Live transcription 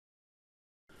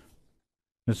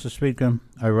Mr. Speaker,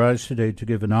 I rise today to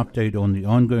give an update on the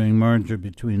ongoing merger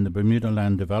between the Bermuda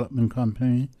Land Development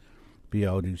Company,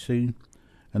 BLDC,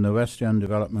 and the West End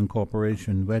Development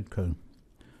Corporation, WEDCO.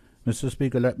 Mr.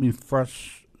 Speaker, let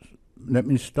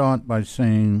me start by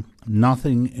saying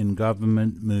nothing in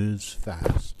government moves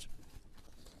fast.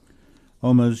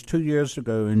 Almost 2 years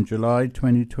ago, in July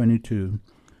 2022,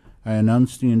 I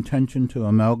announced the intention to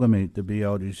amalgamate the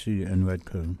BLDC and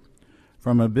WEDCO.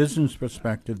 From a business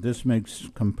perspective, this makes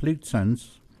complete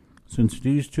sense, since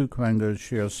these two quangos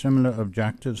share similar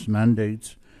objectives,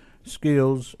 mandates,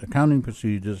 skills, accounting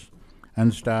procedures,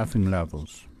 and staffing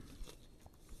levels.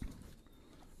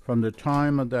 From the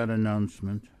time of that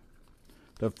announcement,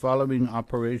 the following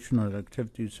operational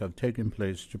activities have taken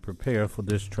place to prepare for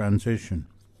this transition.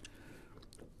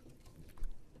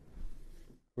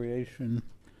 Creation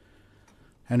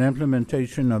and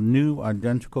implementation of new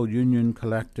identical union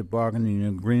collective bargaining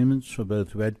agreements for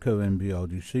both WEDCO and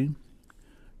BLDC.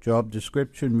 Job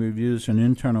description reviews and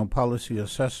internal policy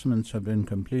assessments have been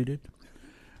completed.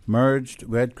 Merged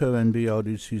WEDCO and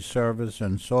BLDC servers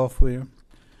and software,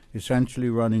 essentially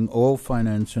running all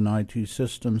finance and IT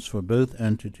systems for both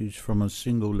entities from a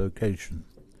single location.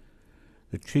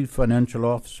 The Chief Financial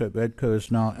Officer at WEDCO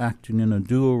is now acting in a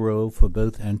dual role for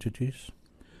both entities.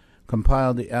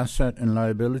 Compiled the asset and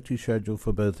liability schedule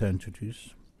for both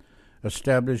entities,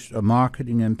 established a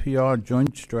marketing and PR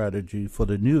joint strategy for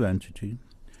the new entity,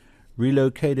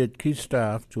 relocated key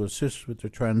staff to assist with the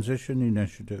transition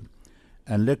initiative,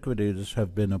 and liquidators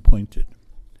have been appointed.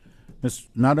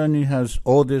 Not only has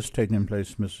all this taken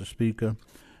place, Mr. Speaker,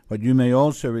 but you may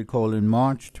also recall in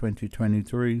March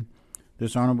 2023,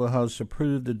 this Honourable House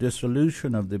approved the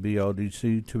dissolution of the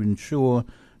BLDC to ensure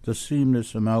the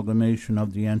seamless amalgamation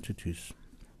of the entities.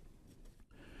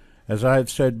 As I have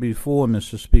said before,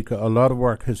 Mr. Speaker, a lot of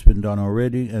work has been done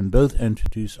already, and both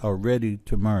entities are ready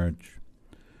to merge.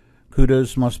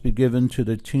 Kudos must be given to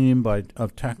the team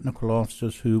of technical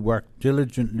officers who worked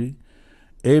diligently,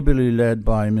 ably led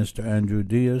by Mr. Andrew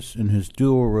Diaz in his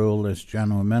dual role as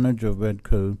General Manager of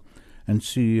WEDCO and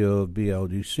CEO of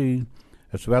BLDC,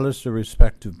 as well as the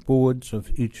respective boards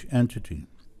of each entity.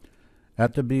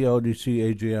 At the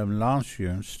BLDC AGM last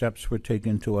year, steps were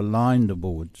taken to align the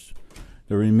boards.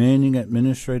 The remaining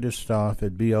administrative staff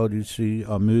at BLDC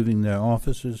are moving their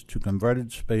offices to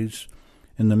converted space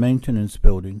in the maintenance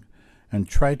building, and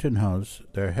Triton House,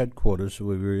 their headquarters,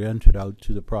 will be rented out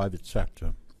to the private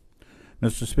sector.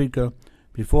 Mr. Speaker,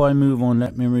 before I move on,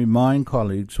 let me remind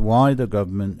colleagues why the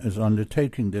government is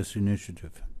undertaking this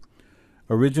initiative.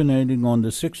 Originating on the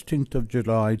 16th of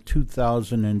July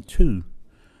 2002,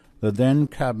 the then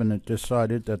Cabinet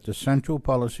decided that the Central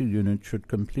Policy Unit should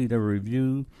complete a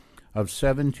review of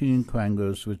 17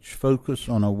 quangos which focus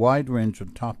on a wide range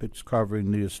of topics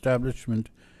covering the establishment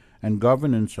and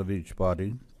governance of each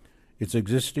body, its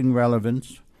existing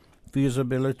relevance,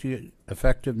 feasibility,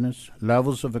 effectiveness,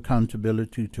 levels of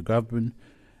accountability to government,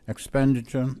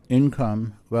 expenditure,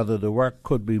 income, whether the work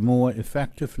could be more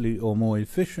effectively or more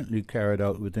efficiently carried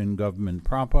out within government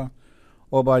proper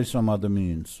or by some other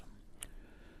means.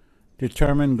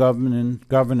 Determine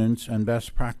governance and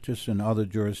best practice in other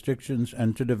jurisdictions,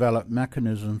 and to develop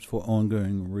mechanisms for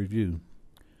ongoing review.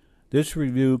 This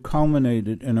review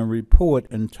culminated in a report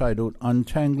entitled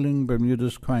Untangling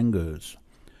Bermuda's Quangos,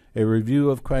 a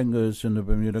review of quangos in the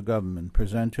Bermuda government,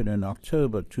 presented in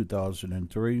October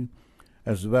 2003,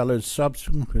 as well as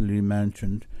subsequently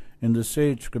mentioned in the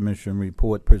Sage Commission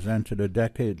report presented a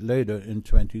decade later in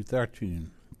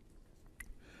 2013.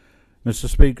 Mr.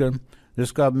 Speaker,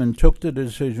 this government took the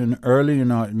decision early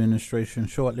in our administration,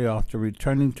 shortly after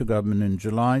returning to government in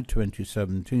July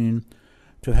 2017,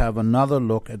 to have another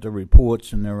look at the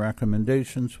reports and their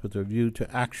recommendations with a view to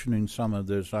actioning some of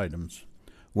those items,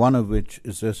 one of which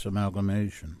is this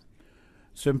amalgamation.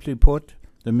 Simply put,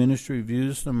 the Ministry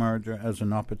views the merger as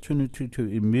an opportunity to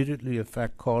immediately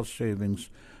effect cost savings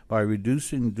by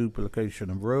reducing duplication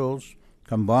of roles,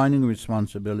 combining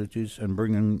responsibilities, and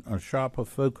bringing a sharper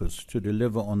focus to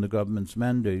deliver on the government's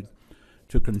mandate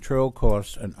to control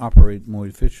costs and operate more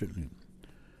efficiently.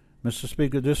 Mr.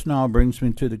 Speaker, this now brings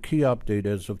me to the key update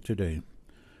as of today.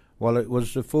 While it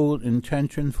was the full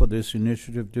intention for this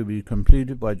initiative to be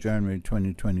completed by January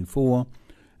 2024,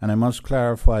 and I must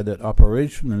clarify that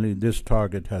operationally this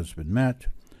target has been met,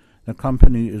 the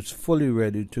company is fully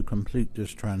ready to complete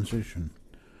this transition.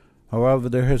 However,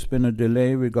 there has been a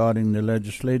delay regarding the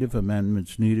legislative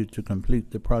amendments needed to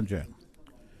complete the project.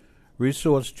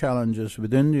 Resource challenges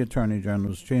within the Attorney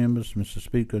General's chambers, Mr.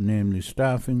 Speaker, namely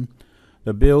staffing,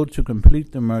 the bill to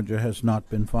complete the merger has not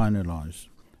been finalized.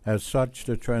 As such,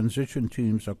 the transition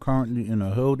teams are currently in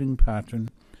a holding pattern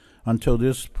until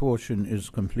this portion is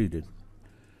completed.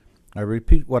 I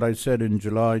repeat what I said in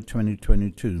July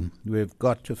 2022. We have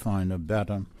got to find a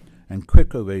better and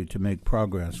quicker way to make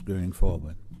progress going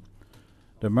forward.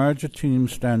 The merger team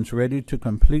stands ready to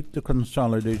complete the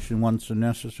consolidation once the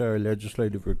necessary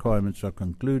legislative requirements are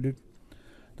concluded.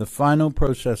 The final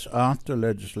process after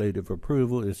legislative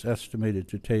approval is estimated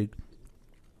to take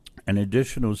an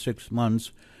additional 6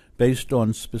 months based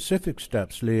on specific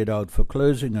steps laid out for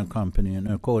closing a company in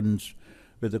accordance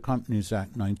with the Companies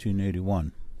Act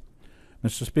 1981.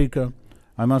 Mr. Speaker,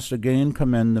 I must again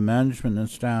commend the management and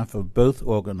staff of both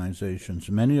organizations,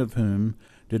 many of whom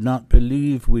did not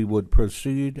believe we would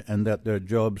proceed and that their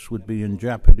jobs would be in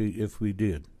jeopardy if we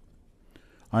did.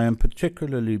 I am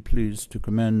particularly pleased to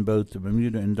commend both the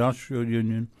Bermuda Industrial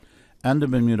Union and the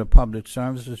Bermuda Public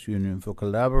Services Union for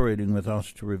collaborating with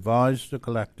us to revise the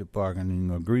collective bargaining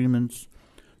agreements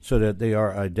so that they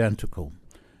are identical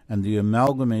and the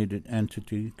amalgamated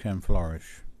entity can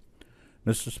flourish.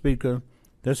 Mr. Speaker,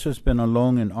 this has been a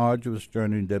long and arduous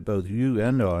journey that both you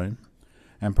and I,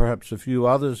 and perhaps a few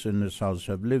others in this House,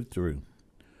 have lived through.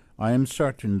 I am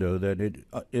certain, though, that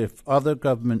if other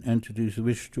government entities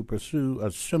wish to pursue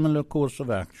a similar course of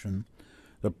action,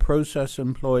 the process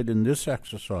employed in this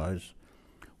exercise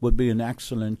would be an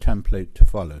excellent template to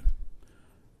follow.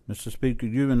 Mr. Speaker,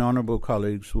 you and honourable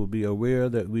colleagues will be aware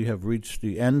that we have reached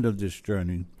the end of this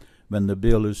journey when the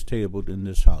bill is tabled in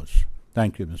this House.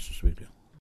 Thank you, Mr. Speaker.